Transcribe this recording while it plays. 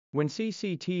When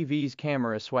CCTV's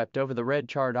camera swept over the red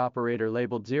chart operator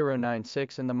labeled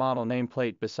 096 and the model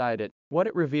nameplate beside it, what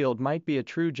it revealed might be a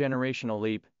true generational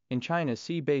leap in China's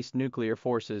sea-based nuclear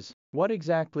forces. What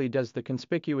exactly does the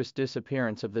conspicuous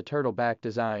disappearance of the turtleback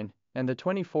design and the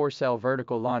 24-cell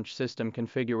vertical launch system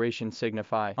configuration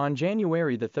signify? On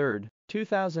January 3,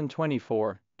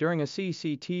 2024, during a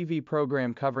CCTV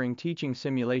program covering teaching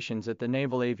simulations at the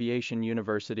Naval Aviation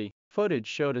University, footage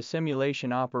showed a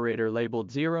simulation operator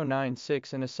labeled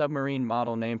 096 and a submarine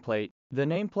model nameplate. The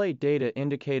nameplate data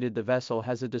indicated the vessel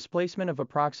has a displacement of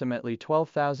approximately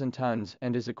 12,000 tons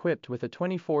and is equipped with a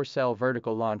 24-cell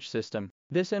vertical launch system.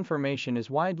 This information is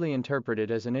widely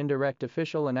interpreted as an indirect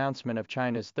official announcement of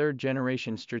China's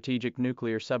third-generation strategic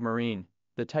nuclear submarine,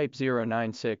 the Type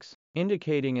 096,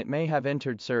 indicating it may have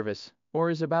entered service or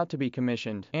is about to be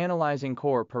commissioned. Analyzing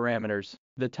core parameters,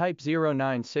 the Type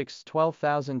 096's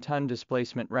 12,000-ton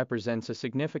displacement represents a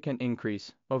significant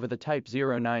increase over the Type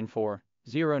 094.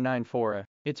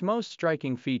 Its most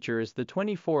striking feature is the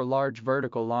 24 large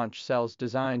vertical launch cells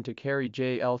designed to carry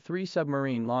JL-3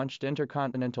 submarine-launched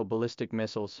intercontinental ballistic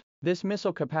missiles. This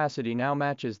missile capacity now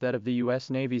matches that of the U.S.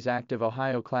 Navy's active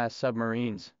Ohio-class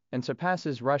submarines and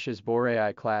surpasses Russia's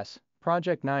Boreai-class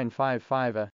Project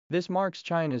 955A. This marks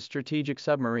China's strategic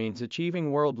submarines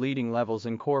achieving world-leading levels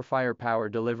in core firepower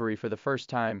delivery for the first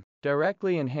time,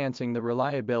 directly enhancing the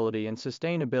reliability and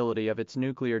sustainability of its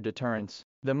nuclear deterrence.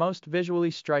 The most visually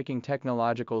striking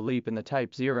technological leap in the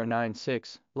Type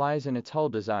 096 lies in its hull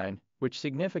design, which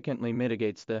significantly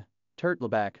mitigates the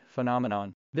turtleback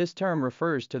phenomenon. This term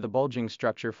refers to the bulging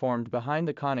structure formed behind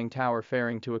the conning tower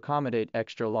fairing to accommodate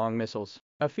extra-long missiles,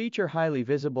 a feature highly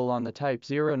visible on the Type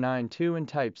 092 and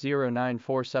Type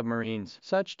 094 submarines.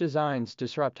 Such designs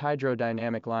disrupt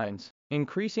hydrodynamic lines,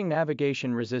 increasing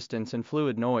navigation resistance and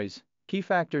fluid noise, key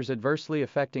factors adversely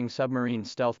affecting submarine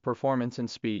stealth performance and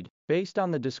speed. Based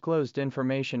on the disclosed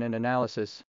information and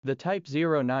analysis, the Type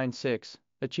 096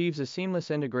 achieves a seamless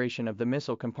integration of the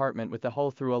missile compartment with the hull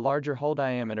through a larger hull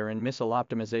diameter and missile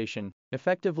optimization,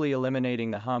 effectively eliminating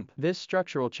the hump. This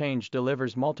structural change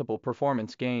delivers multiple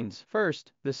performance gains.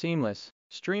 First, the seamless,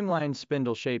 streamlined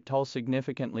spindle-shaped hull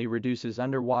significantly reduces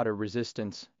underwater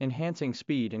resistance, enhancing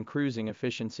speed and cruising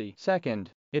efficiency. Second,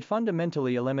 it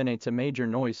fundamentally eliminates a major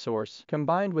noise source.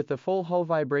 Combined with the full hull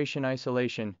vibration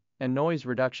isolation and noise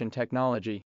reduction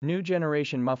technology, new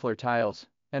generation muffler tiles,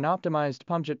 an optimized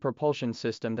pumpjet propulsion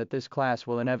system that this class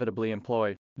will inevitably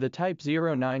employ, the Type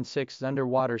 096's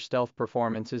underwater stealth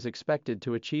performance is expected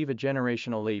to achieve a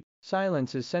generational leap.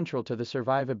 Silence is central to the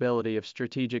survivability of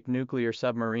strategic nuclear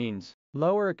submarines.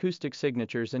 Lower acoustic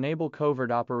signatures enable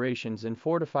covert operations in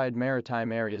fortified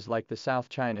maritime areas like the South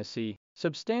China Sea,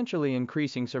 substantially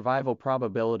increasing survival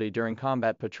probability during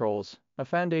combat patrols, a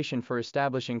foundation for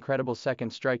establishing credible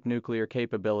second-strike nuclear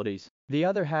capabilities. The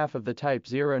other half of the Type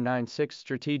 096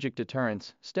 strategic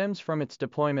deterrence stems from its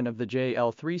deployment of the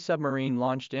JL-3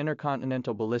 submarine-launched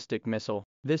intercontinental ballistic missile.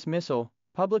 This missile,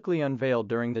 publicly unveiled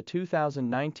during the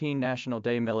 2019 National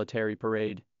Day Military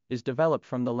Parade, is developed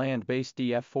from the land-based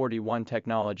DF-41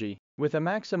 technology. With a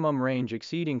maximum range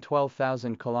exceeding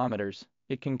 12,000 kilometers,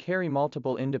 it can carry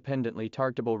multiple independently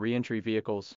targetable reentry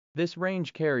vehicles. This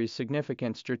range carries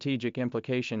significant strategic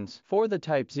implications for the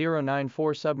Type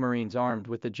 094 submarines armed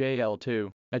with the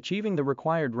JL-2. Achieving the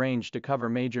required range to cover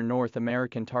major North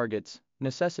American targets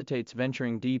necessitates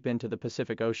venturing deep into the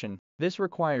Pacific Ocean. This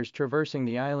requires traversing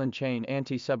the island chain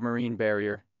anti-submarine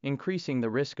barrier, increasing the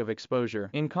risk of exposure.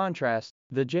 In contrast,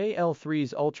 the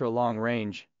JL-3's ultra-long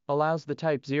range allows the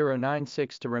Type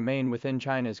 096 to remain within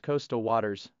China's coastal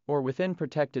waters or within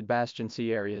protected bastion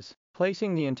sea areas,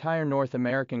 placing the entire North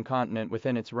American continent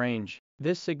within its range.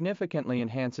 This significantly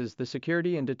enhances the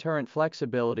security and deterrent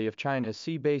flexibility of China's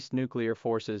sea-based nuclear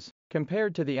forces.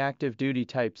 Compared to the active-duty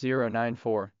Type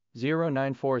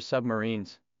 094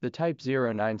 submarines, the Type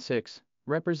 096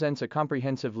 represents a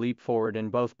comprehensive leap forward in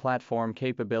both platform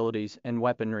capabilities and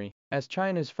weaponry. As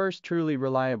China's first truly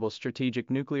reliable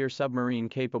strategic nuclear submarine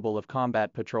capable of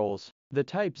combat patrols, the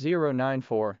Type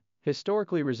 094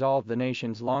 historically resolved the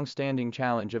nation's long-standing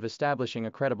challenge of establishing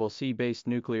a credible sea-based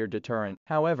nuclear deterrent.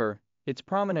 However, its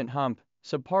prominent hump,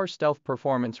 subpar stealth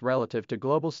performance relative to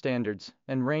global standards,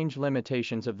 and range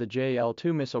limitations of the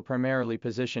JL-2 missile primarily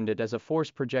positioned it as a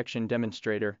force projection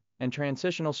demonstrator and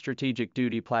transitional strategic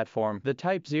duty platform. The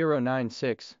Type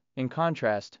 096, in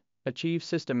contrast, achieves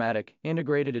systematic,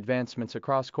 integrated advancements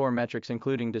across core metrics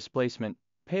including displacement,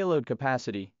 payload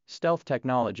capacity, stealth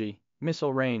technology,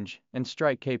 missile range, and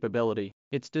strike capability.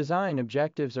 Its design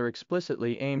objectives are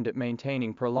explicitly aimed at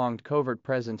maintaining prolonged covert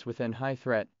presence within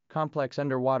high-threat, complex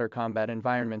underwater combat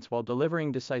environments while delivering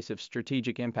decisive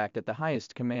strategic impact at the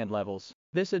highest command levels.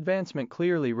 This advancement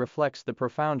clearly reflects the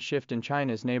profound shift in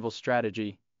China's naval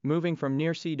strategy, moving from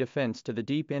near-sea defense to the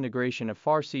deep integration of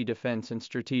far-sea defense and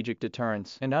strategic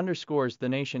deterrence, and underscores the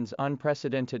nation's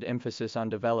unprecedented emphasis on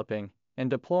developing and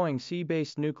deploying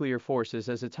sea-based nuclear forces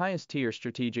as its highest-tier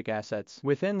strategic assets.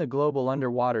 Within the global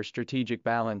underwater strategic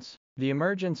balance, the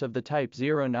emergence of the Type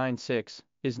 096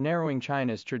 is narrowing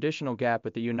China's traditional gap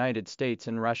with the United States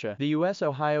and Russia. The U.S.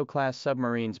 Ohio-class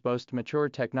submarines boast mature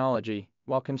technology,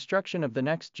 while construction of the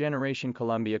next-generation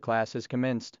Columbia-class has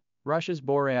commenced. Russia's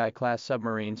Boreai-class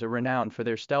submarines are renowned for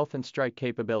their stealth and strike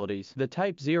capabilities. The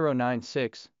Type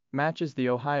 096 matches the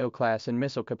Ohio-class in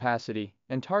missile capacity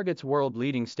and targets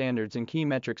world-leading standards in key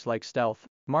metrics like stealth,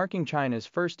 marking China's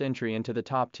first entry into the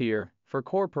top tier for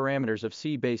core parameters of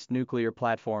sea-based nuclear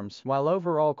platforms. While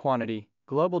overall quantity,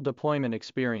 global deployment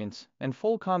experience, and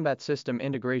full combat system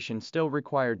integration still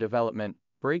require development,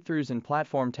 breakthroughs in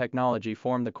platform technology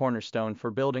form the cornerstone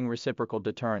for building reciprocal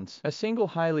deterrence. A single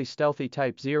highly stealthy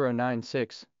Type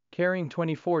 096, carrying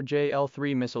 24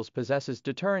 JL-3 missiles, possesses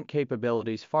deterrent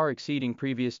capabilities far exceeding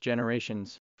previous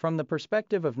generations. From the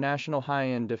perspective of national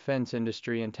high-end defense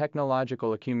industry and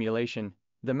technological accumulation,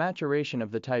 the maturation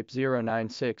of the Type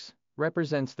 096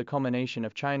 represents the culmination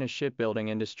of China's shipbuilding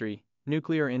industry,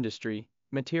 nuclear industry,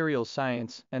 materials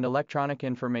science, and electronic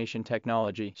information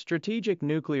technology. Strategic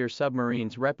nuclear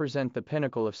submarines represent the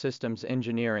pinnacle of systems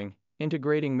engineering,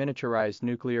 integrating miniaturized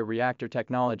nuclear reactor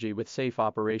technology with safe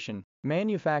operation,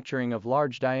 manufacturing of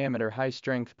large-diameter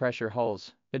high-strength pressure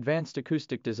hulls, advanced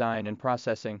acoustic design and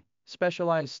processing,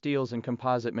 specialized steels and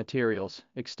composite materials,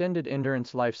 extended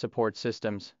endurance life support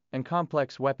systems, and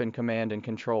complex weapon command and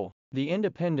control. The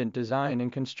independent design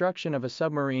and construction of a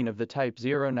submarine of the Type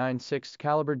 096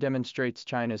 caliber demonstrates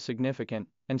China's significant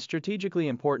and strategically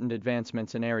important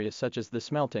advancements in areas such as the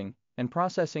smelting and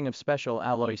processing of special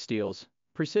alloy steels,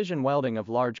 precision welding of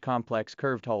large complex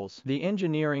curved hulls, the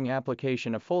engineering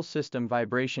application of full system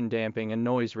vibration damping and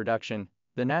noise reduction,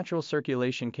 the natural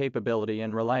circulation capability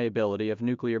and reliability of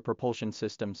nuclear propulsion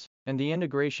systems, and the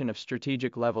integration of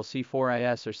strategic level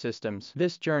C4IS or systems.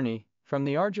 This journey, from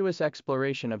the arduous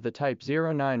exploration of the Type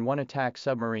 091 attack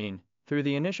submarine, through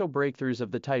the initial breakthroughs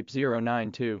of the Type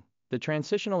 092, the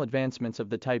transitional advancements of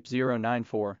the Type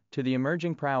 094, to the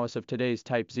emerging prowess of today's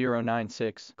Type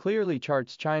 096, clearly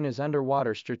charts China's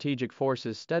underwater strategic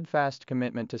forces' steadfast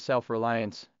commitment to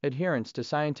self-reliance, adherence to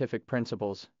scientific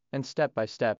principles, and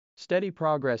step-by-step, steady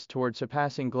progress toward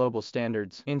surpassing global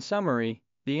standards. In summary,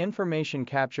 the information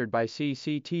captured by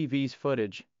CCTV's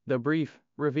footage, though brief,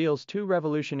 reveals two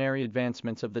revolutionary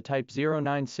advancements of the Type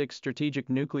 096 strategic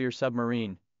nuclear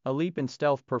submarine, a leap in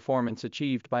stealth performance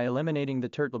achieved by eliminating the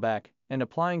turtleback and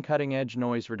applying cutting-edge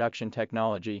noise reduction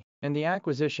technology, and the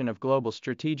acquisition of global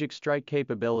strategic strike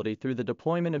capability through the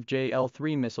deployment of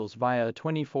JL-3 missiles via a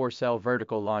 24-cell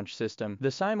vertical launch system. The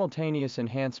simultaneous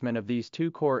enhancement of these two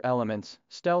core elements,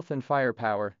 stealth and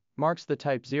firepower, marks the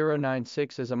Type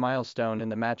 096 as a milestone in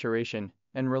the maturation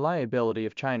and reliability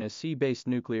of China's sea-based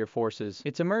nuclear forces.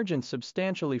 Its emergence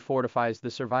substantially fortifies the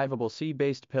survivable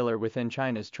sea-based pillar within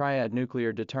China's triad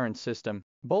nuclear deterrence system,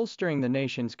 bolstering the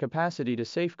nation's capacity to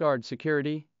safeguard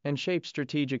security and shape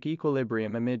strategic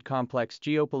equilibrium amid complex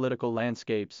geopolitical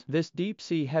landscapes. This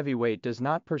deep-sea heavyweight does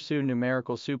not pursue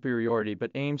numerical superiority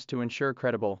but aims to ensure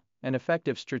credible and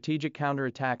effective strategic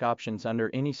counterattack options under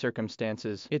any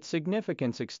circumstances. Its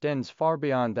significance extends far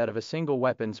beyond that of a single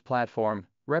weapons platform,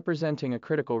 representing a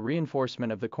critical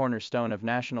reinforcement of the cornerstone of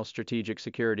national strategic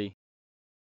security.